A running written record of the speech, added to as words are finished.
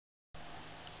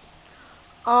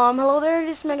Hello there,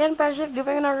 this is Megan Patrick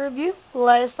giving another review.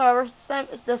 Latest Star Wars system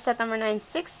is the set number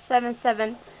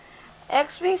 9677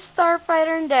 X-Wing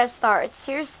Starfighter and Death Star. It's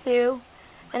Series 2,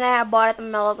 and I have bought it at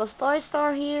my local toy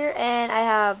store here, and I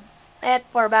have it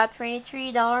for about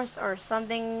 $23 or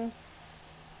something.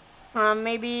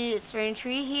 Maybe it's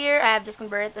 23 here. I have just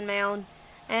converted it on my own,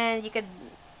 and you could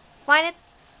find it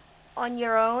on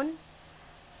your own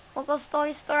local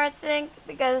toy store, I think,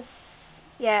 because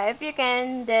yeah, if you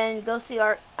can, then go see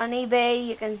our on eBay.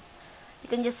 You can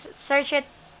just search it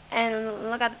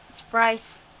and look at its price.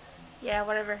 Yeah,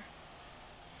 whatever.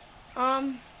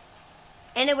 Um.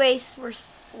 Anyways,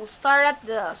 we'll start at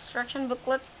the instruction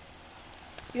booklet.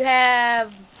 You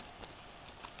have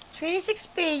 26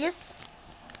 pages.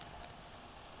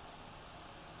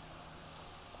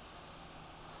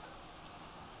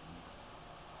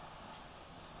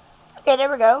 Okay, there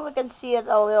we go. We can see it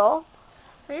a little.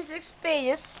 26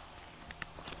 pages.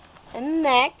 And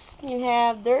next, you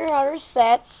have their other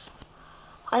sets.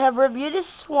 I have reviewed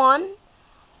this one.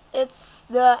 It's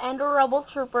the Andor Rebel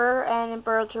Trooper and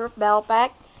Imperial Troop Battle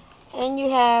Pack. And you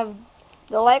have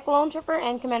the Light Clone Trooper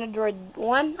and Commander Droid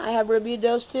 1. I have reviewed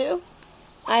those two.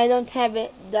 I don't have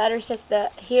it, the other sets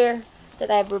here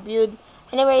that I've reviewed.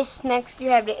 Anyways, next you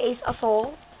have the Ace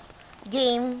Assault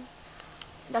game.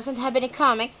 Doesn't have any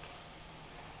comic.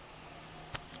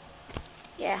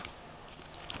 Yeah.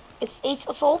 It's Ace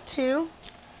Assault 2.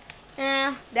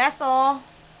 That's all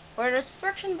for the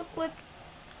instruction booklet.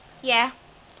 Yeah.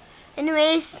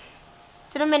 Anyways,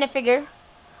 to the minifigure,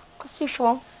 as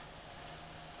usual.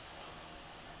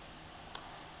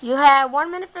 You have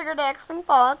one minifigure, the X-Wing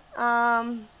pilot.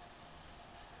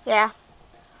 Yeah.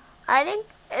 I think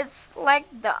it's like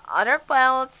the other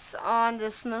pilots on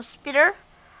the Snow Speeder,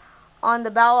 on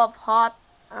the Battle of Hoth.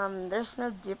 There's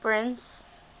no difference.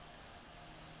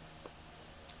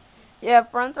 You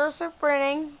have front torso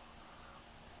printing,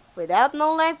 without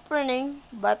no leg printing,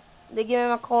 but they give him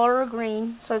a color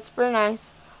green, so it's pretty nice.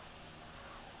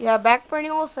 You have back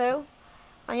printing also,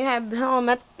 and you have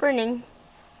helmet printing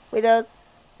without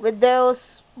with those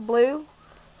blue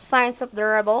signs of the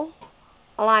Rebel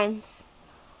Alliance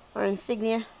or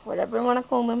insignia, whatever you wanna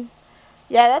call them.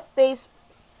 Yeah, that base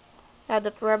had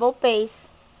that Rebel base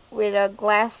with a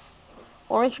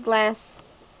orange glass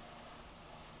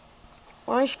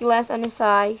on his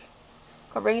eye,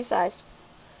 covering his eyes.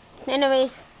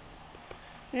 Anyways,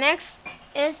 next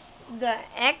is the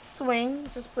X-Wing.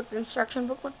 Let's just put the instruction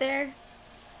booklet there.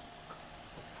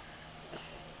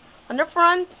 On the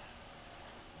front,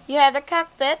 you have the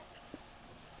cockpit.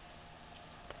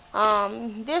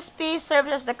 This piece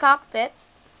serves as the cockpit,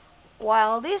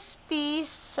 while this piece,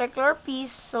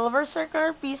 silver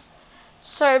circular piece,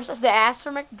 serves as the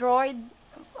astromech droid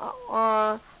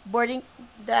boarding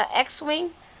the X-Wing.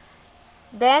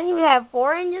 Then you have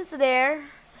 4 engines there,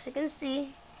 as you can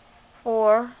see,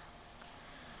 4.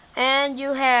 And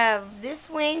you have these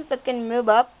wings that can move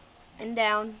up and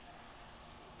down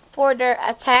for their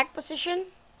attack position.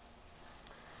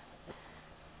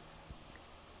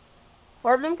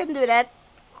 4 of them can do that,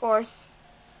 of course.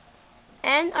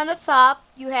 And on the top,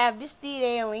 you have this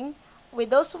detailing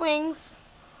with those wings.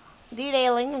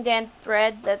 Detailing, again,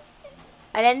 thread that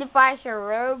identifies your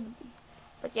rogue.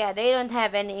 But yeah, they don't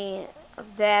have any of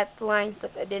that lines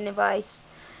that identifies.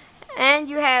 And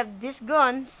you have these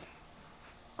guns,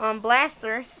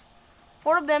 blasters,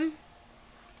 4 of them,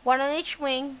 1 on each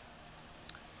wing.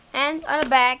 And on the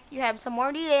back, you have some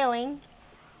more detailing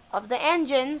of the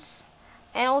engines,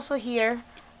 and also here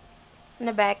in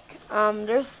the back,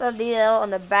 there's a detail on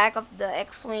the back of the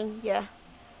X-Wing. Yeah.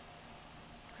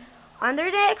 Under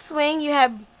the X-Wing, you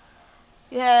have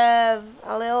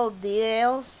a little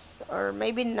details, or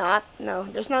maybe not. No,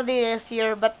 there's no details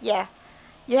here, but yeah,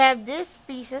 you have these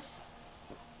pieces,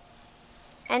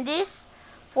 and this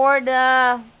for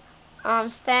the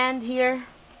stand here.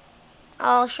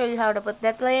 I'll show you how to put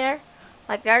that later,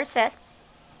 like the other sets.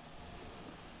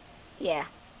 Yeah,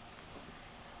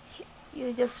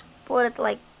 you just put it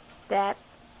like that.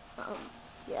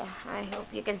 Yeah, I hope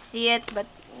you can see it, but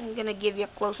I'm gonna give you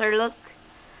a closer look.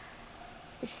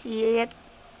 You see it?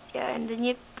 Yeah, and then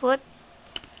you put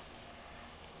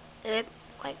it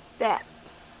like that.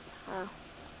 Uh,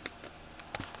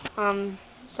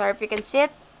 Sorry if you can see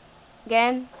it.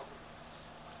 Again.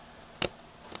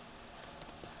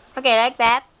 Okay, like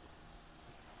that.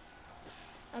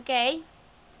 Okay.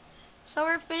 So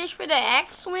we're finished with the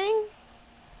X-Wing.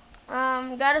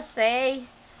 Gotta say,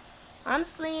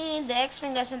 honestly, the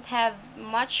X-Wing doesn't have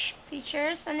much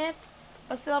features on it,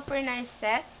 but still a pretty nice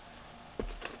set.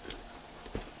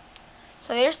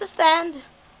 So here's the stand,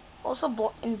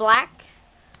 also in black,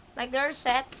 like the other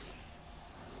sets.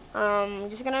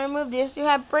 Just gonna remove this. You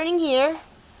have printing here.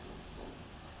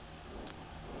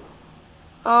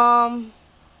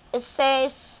 It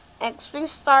says X-Wing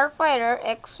Starfighter,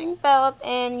 X-Wing Pellet,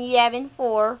 and Yavin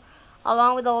 4,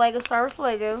 along with the Lego Star Wars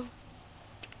logo.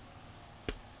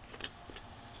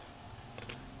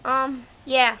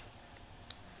 Yeah.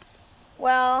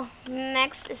 Well,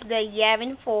 next is the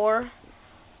Yavin 4.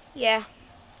 Yeah.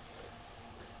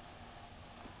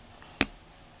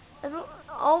 As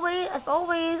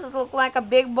always, it looks like a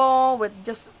big ball with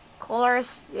just colors.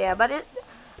 Yeah, but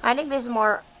I think this is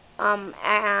more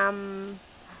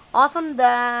awesome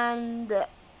than the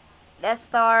Death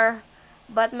Star.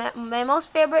 But my most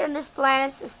favorite on this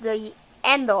planet is the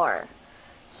Endor,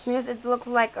 because it looks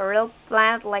like a real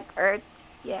planet like Earth.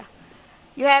 Yeah.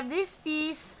 You have this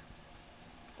piece,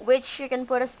 which you can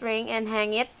put a string and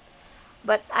hang it,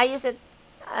 but I use it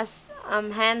as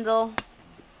handle.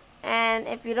 And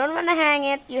if you don't want to hang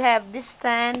it, you have this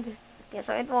stand. Yeah,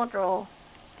 so it won't roll.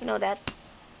 You know that.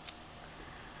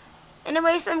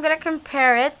 Anyways, I'm gonna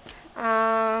compare it.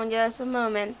 Just a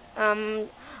moment.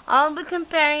 I'll be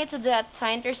comparing it to the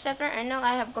TIE Interceptor. I know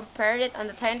I have compared it on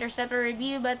the TIE Interceptor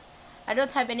review, but I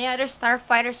don't have any other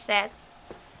Starfighter set.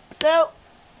 So,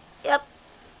 yep.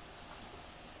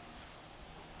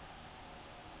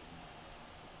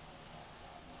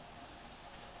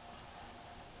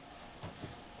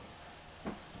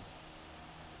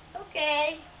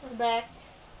 Okay, we're back.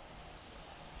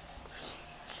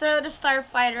 So the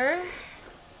Starfighter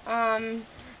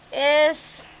is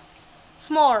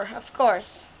smaller, of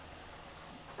course.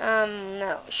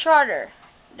 No, shorter.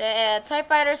 The TIE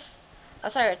Fighters,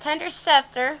 sorry, TIE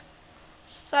Interceptor.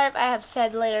 Sorry if I have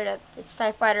said later that it's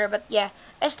TIE Fighter, but yeah,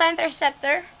 it's TIE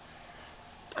Interceptor.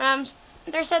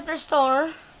 Interceptor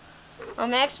taller.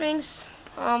 X-Wings,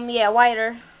 yeah,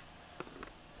 wider.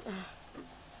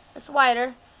 It's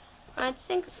wider. I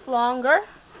think it's longer.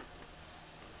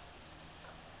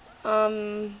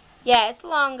 Yeah, it's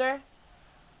longer.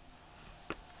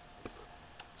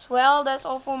 Well, that's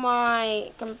all for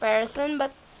my comparison,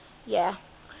 but yeah,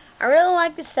 I really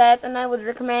like the set and I would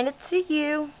recommend it to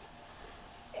you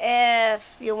if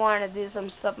you want to do some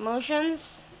stop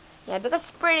motions. Yeah, because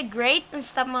it's pretty great in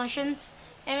stop motions.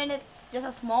 I mean, it's just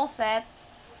a small set,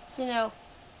 so,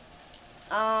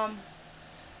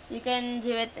 you can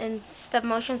do it in stop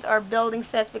motions or building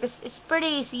sets because it's pretty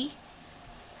easy.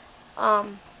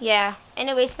 Yeah.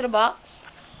 Anyways, to the box,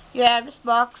 you have this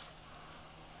box,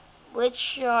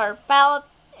 which your palette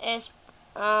is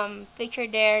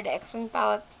pictured there, the X-Wing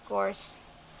palette, of course.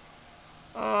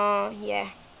 Yeah.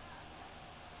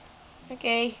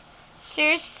 Okay.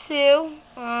 Series 2,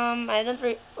 I don't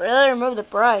really remove the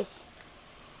price,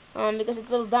 because it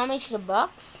will damage the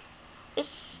box.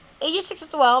 It's ages 6 to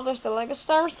 12. There's the Lego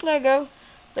Star Wars logo.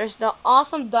 There's the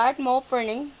awesome Darth Maul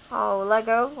printing,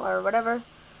 Lego or whatever.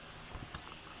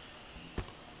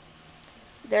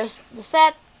 There's the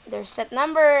set. There's set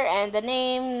number and the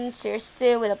name, Series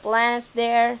 2 with the planets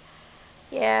there.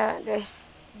 Yeah, there's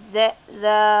the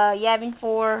Yavin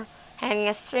 4 hanging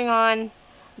a string on.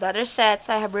 The other sets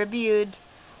I have reviewed.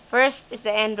 First is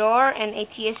the Endor and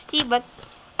ATST, but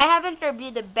I haven't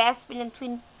reviewed the Bespin and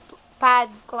Twin Pad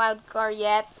Cloud Car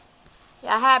yet.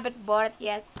 Yeah, I haven't bought it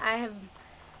yet. I have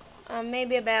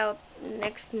maybe about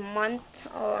next month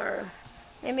or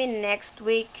maybe next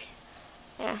week.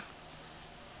 Yeah,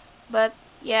 but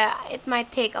yeah, it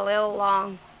might take a little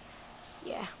long.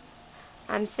 Yeah,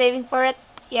 I'm saving for it.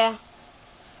 Yeah,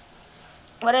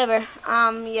 whatever.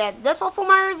 Yeah, that's all for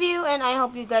my review, and I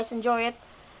hope you guys enjoy it.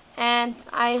 And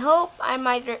I hope I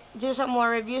might do some more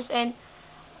reviews. And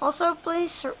also,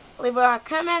 please leave a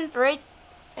comment, rate,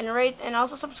 and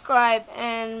also subscribe.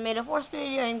 And may the force be with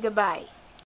you, and goodbye.